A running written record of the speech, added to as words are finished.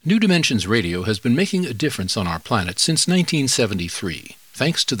New Dimensions Radio has been making a difference on our planet since 1973,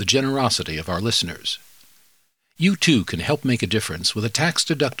 thanks to the generosity of our listeners. You too can help make a difference with a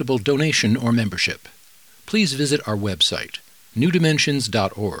tax-deductible donation or membership. Please visit our website,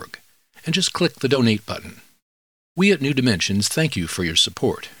 newdimensions.org, and just click the Donate button. We at New Dimensions thank you for your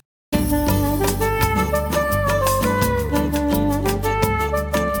support.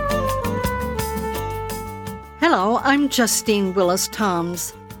 Hello, I'm Justine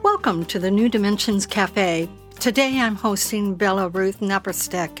Willis-Toms. Welcome to the New Dimensions Cafe. Today I'm hosting Belleruth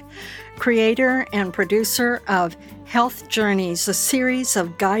Naparstek, creator and producer of Health Journeys, a series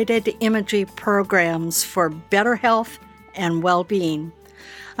of guided imagery programs for better health and well-being.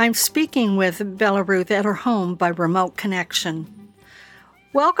 I'm speaking with Belleruth at her home by remote connection.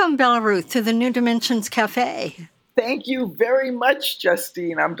 Welcome, Belleruth, to the New Dimensions Cafe. Thank you very much,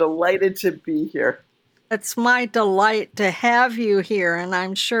 Justine. I'm delighted to be here. It's my delight to have you here, and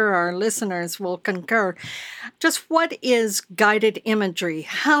I'm sure our listeners will concur. Just what is guided imagery?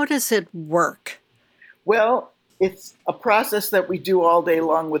 How does it work? Well, it's a process that we do all day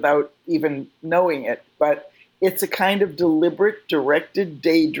long without even knowing it, but it's a kind of deliberate, directed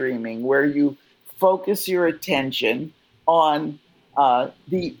daydreaming where you focus your attention on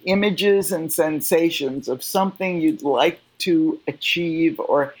the images and sensations of something you'd like to achieve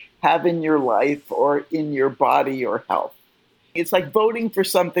or have in your life or in your body or health. It's like voting for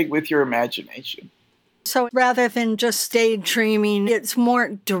something with your imagination. So rather than just daydreaming, it's more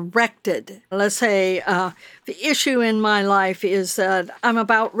directed. Let's say the issue in my life is that I'm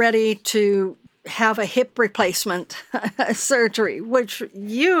about ready to have a hip replacement surgery, which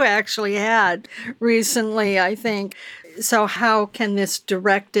you actually had recently, I think. So how can this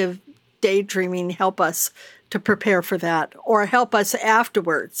directive daydreaming help us to prepare for that or help us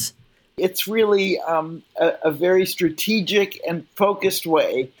afterwards? It's really a very strategic and focused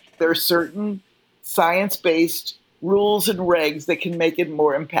way. There are certain science-based rules and regs that can make it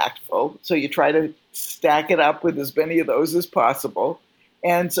more impactful. So you try to stack it up with as many of those as possible.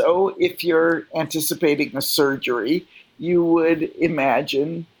 And so if you're anticipating a surgery, you would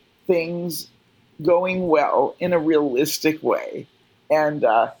imagine things going well in a realistic way and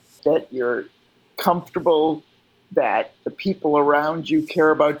that you're comfortable, that the people around you care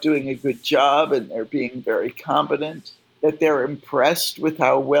about doing a good job and they're being very competent, that they're impressed with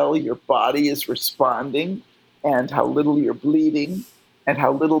how well your body is responding and how little you're bleeding and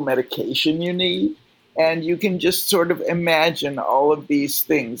how little medication you need. And you can just sort of imagine all of these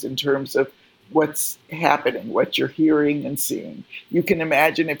things in terms of what's happening, what you're hearing and seeing. You can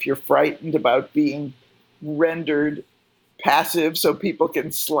imagine if you're frightened about being rendered passive so people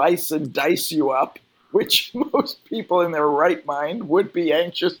can slice and dice you up, which most people in their right mind would be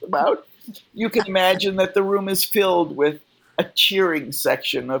anxious about. You can imagine that the room is filled with a cheering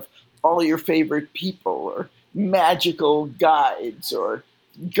section of all your favorite people or magical guides or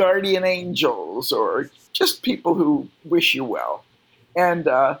guardian angels or just people who wish you well. And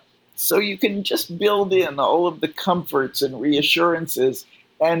so you can just build in all of the comforts and reassurances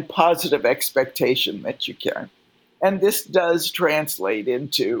and positive expectation that you can. And this does translate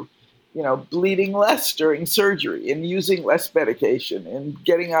into bleeding less during surgery and using less medication and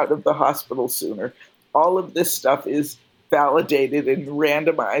getting out of the hospital sooner. All of this stuff is validated in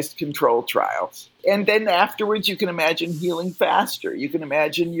randomized control trials. And then afterwards, you can imagine healing faster. You can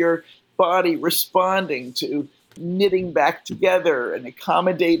imagine your body responding to knitting back together and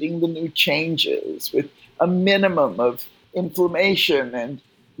accommodating the new changes with a minimum of inflammation and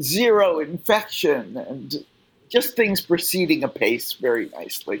zero infection and just things proceeding apace very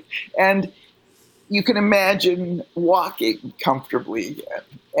nicely. And you can imagine walking comfortably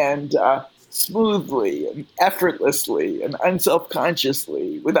and smoothly and effortlessly and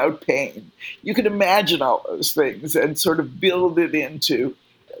unselfconsciously without pain. You can imagine all those things and sort of build it into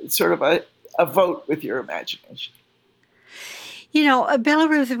sort of a vote with your imagination.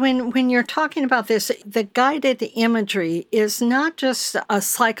 Belleruth, when you're talking about this, the guided imagery is not just a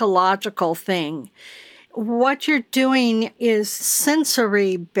psychological thing. What you're doing is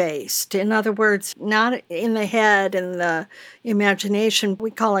sensory-based. In other words, not in the head and the imagination.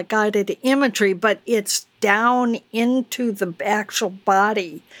 We call it guided imagery, but it's down into the actual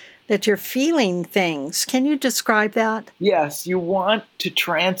body that you're feeling things. Can you describe that? Yes, you want to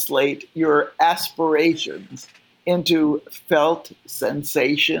translate your aspirations into felt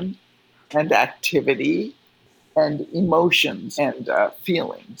sensation and activity and emotions and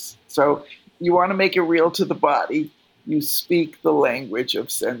feelings. So you want to make it real to the body. You speak the language of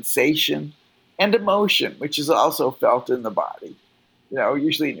sensation and emotion, which is also felt in the body.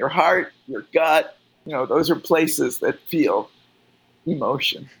 Usually in your heart, your gut, those are places that feel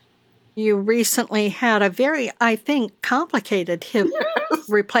emotion. You recently had a very, I think, complicated hip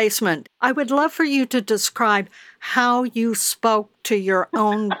replacement. I would love for you to describe how you spoke to your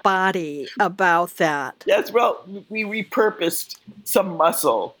own body about that. Yes, well, we repurposed some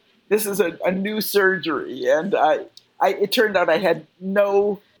muscle. This is a new surgery, and it turned out I had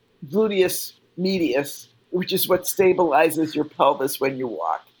no gluteus medius, which is what stabilizes your pelvis when you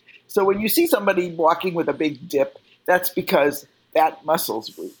walk. So when you see somebody walking with a big dip, that's because that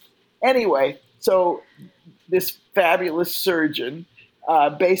muscle's weak. Anyway, so this fabulous surgeon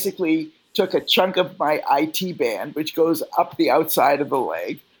basically took a chunk of my IT band, which goes up the outside of the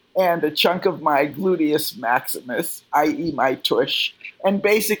leg, and a chunk of my gluteus maximus, i.e. my tush, and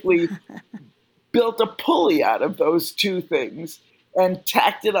basically built a pulley out of those two things and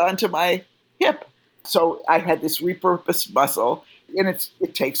tacked it onto my hip. So I had this repurposed muscle, and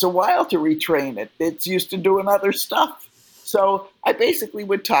it takes a while to retrain it. It's used to doing other stuff. So I basically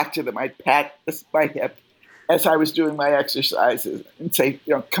would talk to them. I'd pat my hip as I was doing my exercises and say,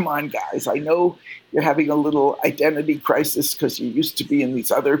 come on, guys, I know you're having a little identity crisis because you used to be in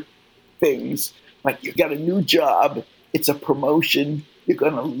these other things. Like, you got a new job. It's a promotion. You're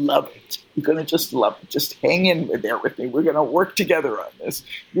going to love it. You're going to just love it. Just hang in there with me. We're going to work together on this.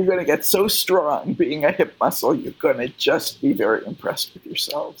 You're going to get so strong being a hip muscle. You're going to just be very impressed with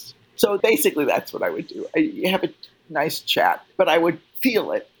yourselves. So basically that's what I would do. You have a nice chat, but I would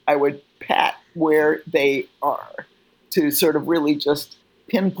feel it. I would pat where they are to sort of really just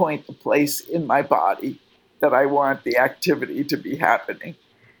pinpoint the place in my body that I want the activity to be happening.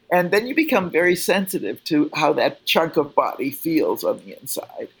 And then you become very sensitive to how that chunk of body feels on the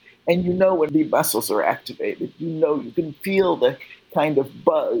inside. And you know when the muscles are activated. You can feel the kind of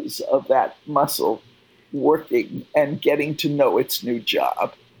buzz of that muscle working and getting to know its new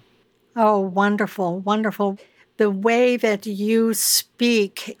job. Oh, wonderful, wonderful. The way that you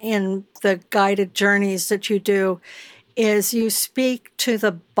speak in the guided journeys that you do is you speak to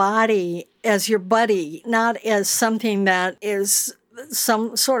the body as your buddy, not as something that is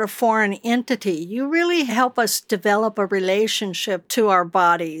some sort of foreign entity. You really help us develop a relationship to our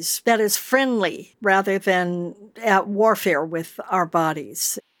bodies that is friendly rather than at warfare with our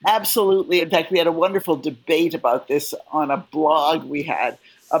bodies. Absolutely. In fact, we had a wonderful debate about this on a blog we had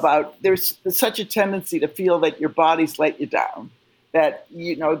about there's such a tendency to feel that your body's let you down, that,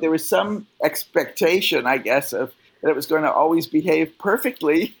 there was some expectation, I guess, of that it was going to always behave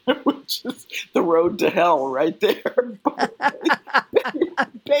perfectly, which is the road to hell right there.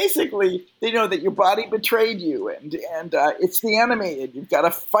 Basically, that your body betrayed you and it's the enemy and you've got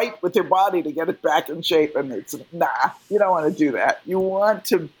to fight with your body to get it back in shape. And it's, you don't want to do that. You want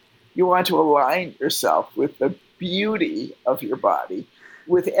to align yourself with the beauty of your body,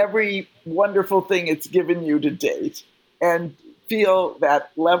 with every wonderful thing it's given you to date, and feel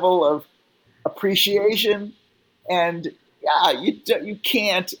that level of appreciation. And you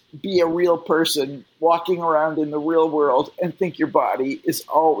can't be a real person walking around in the real world and think your body is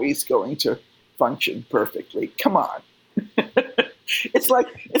always going to function perfectly. Come on. It's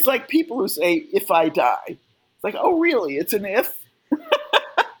like people who say, if I die. It's like, oh, really? It's an if?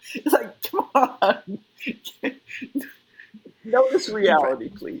 It's like, come on. Notice reality,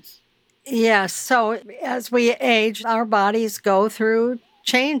 please. Yes. So as we age, our bodies go through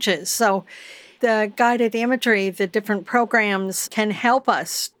changes. So the guided imagery, the different programs can help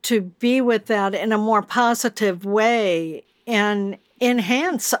us to be with that in a more positive way and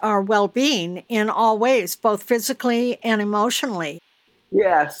enhance our well-being in all ways, both physically and emotionally.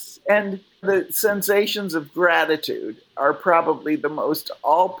 Yes. And the sensations of gratitude are probably the most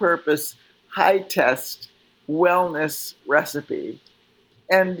all-purpose, high-test wellness recipe.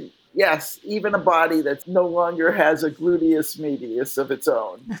 And yes, even a body that no longer has a gluteus medius of its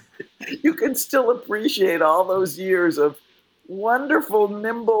own, you can still appreciate all those years of wonderful,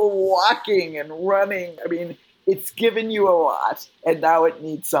 nimble walking and running. I mean, it's given you a lot, and now it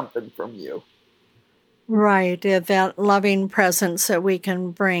needs something from you. Right, that loving presence that we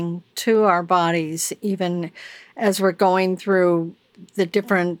can bring to our bodies, even as we're going through the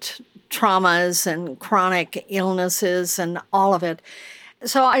different traumas and chronic illnesses and all of it.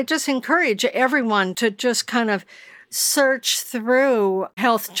 So I just encourage everyone to just kind of search through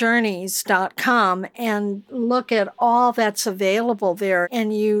healthjourneys.com and look at all that's available there.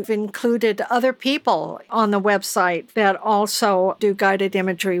 And you've included other people on the website that also do guided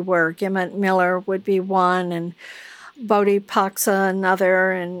imagery work. Emmett Miller would be one, and Bodhipaksa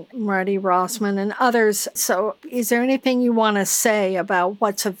another, and Marty Rossmann and others. So is there anything you want to say about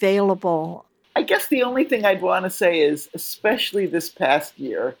what's available? I guess the only thing I'd want to say is, especially this past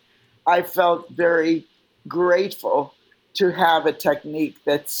year, I felt very grateful to have a technique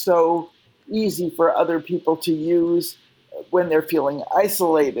that's so easy for other people to use when they're feeling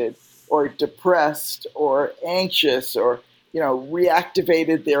isolated or depressed or anxious or,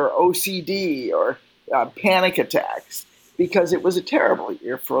 reactivated their OCD or panic attacks, because it was a terrible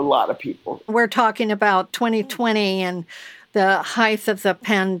year for a lot of people. We're talking about 2020 and the height of the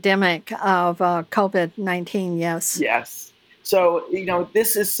pandemic of COVID-19, yes. Yes. So,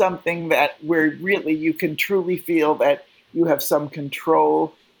 this is something where really you can truly feel that you have some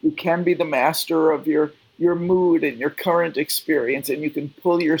control. You can be the master of your mood and your current experience, and you can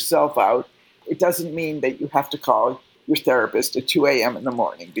pull yourself out. It doesn't mean that you have to call your therapist at 2 a.m. in the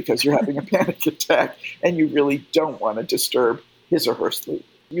morning because you're having a panic attack and you really don't want to disturb his or her sleep.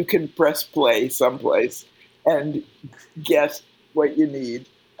 You can press play someplace and get what you need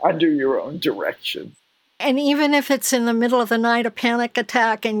under your own direction. And even if it's in the middle of the night, a panic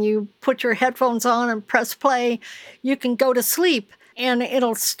attack, and you put your headphones on and press play, you can go to sleep and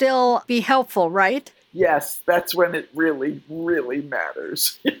it'll still be helpful, right? Yes, that's when it really, really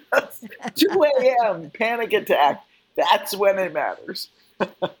matters. 2 a.m., panic attack, that's when it matters.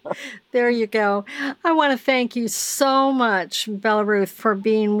 There you go. I want to thank you so much, Belleruth, for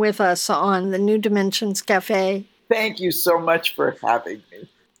being with us on the New Dimensions Cafe. Thank you so much for having me.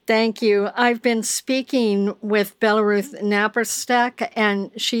 Thank you. I've been speaking with Belleruth Naparstek,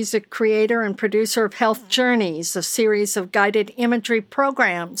 and she's a creator and producer of Health Journeys, a series of guided imagery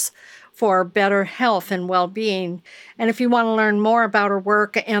programs for better health and well-being. And if you want to learn more about her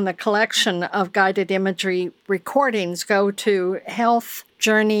work and the collection of guided imagery recordings, go to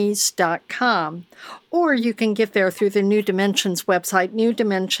healthjourneys.com, or you can get there through the New Dimensions website,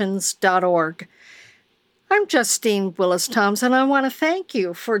 newdimensions.org. I'm Justine Willis-Toms, and I want to thank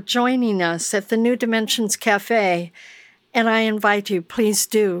you for joining us at the New Dimensions Cafe, and I invite you, please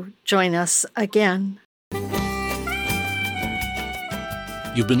do join us again.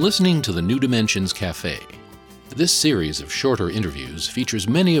 You've been listening to the New Dimensions Cafe. This series of shorter interviews features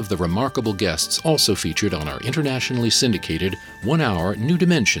many of the remarkable guests also featured on our internationally syndicated one-hour New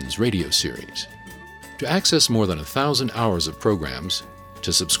Dimensions radio series. To access more than 1,000 hours of programs,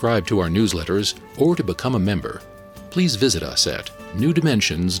 to subscribe to our newsletters, or to become a member, please visit us at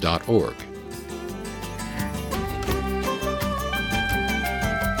newdimensions.org.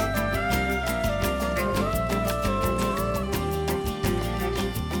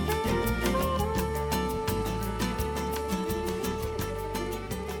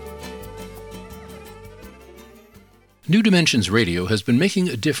 New Dimensions Radio has been making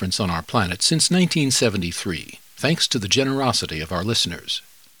a difference on our planet since 1973, thanks to the generosity of our listeners.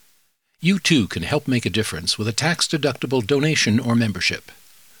 You too can help make a difference with a tax-deductible donation or membership.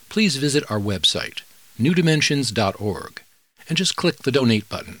 Please visit our website, newdimensions.org, and just click the Donate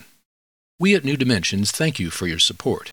button. We at New Dimensions thank you for your support.